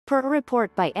Per a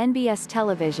report by NBS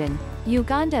Television,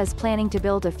 Uganda is planning to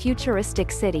build a futuristic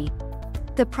city.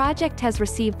 The project has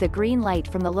received the green light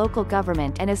from the local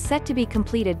government and is set to be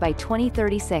completed by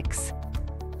 2036.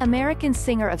 American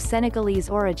singer of Senegalese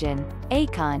origin,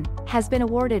 Akon, has been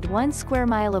awarded 1 square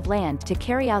mile of land to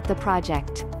carry out the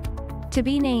project. To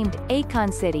be named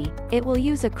Akon City, it will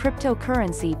use a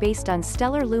cryptocurrency based on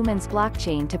Stellar Lumens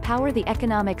blockchain to power the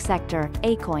economic sector,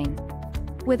 AKoin.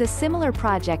 With a similar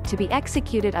project to be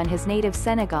executed on his native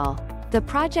Senegal, the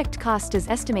project cost is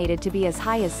estimated to be as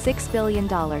high as $6 billion.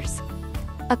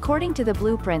 According to the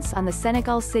blueprints on the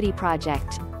Senegal City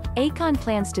project, Akon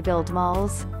plans to build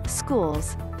malls,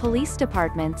 schools, police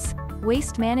departments,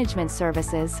 waste management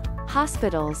services,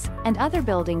 hospitals, and other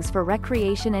buildings for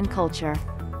recreation and culture.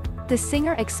 The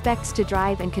singer expects to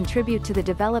drive and contribute to the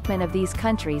development of these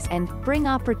countries and bring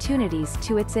opportunities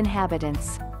to its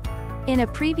inhabitants. In a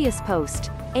previous post,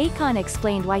 Akon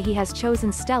explained why he has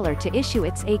chosen Stellar to issue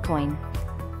its AKoin.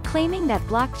 Claiming that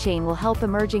blockchain will help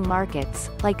emerging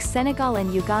markets, like Senegal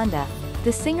and Uganda,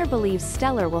 the singer believes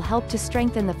Stellar will help to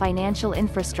strengthen the financial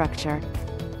infrastructure.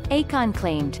 Akon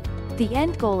claimed, "The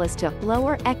end goal is to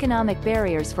lower economic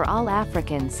barriers for all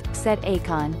Africans," said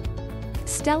Akon.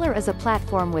 Stellar is a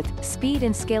platform with speed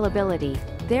and scalability,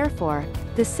 therefore,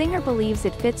 the singer believes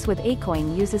it fits with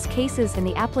AKoin uses cases in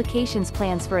the applications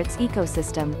plans for its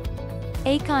ecosystem.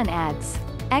 Akon adds,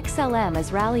 XLM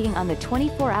is rallying on the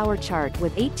 24-hour chart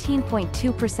with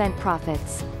 18.2%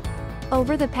 profits.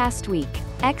 Over the past week,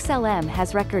 XLM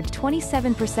has recorded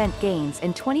 27% gains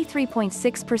and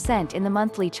 23.6% in the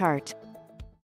monthly chart.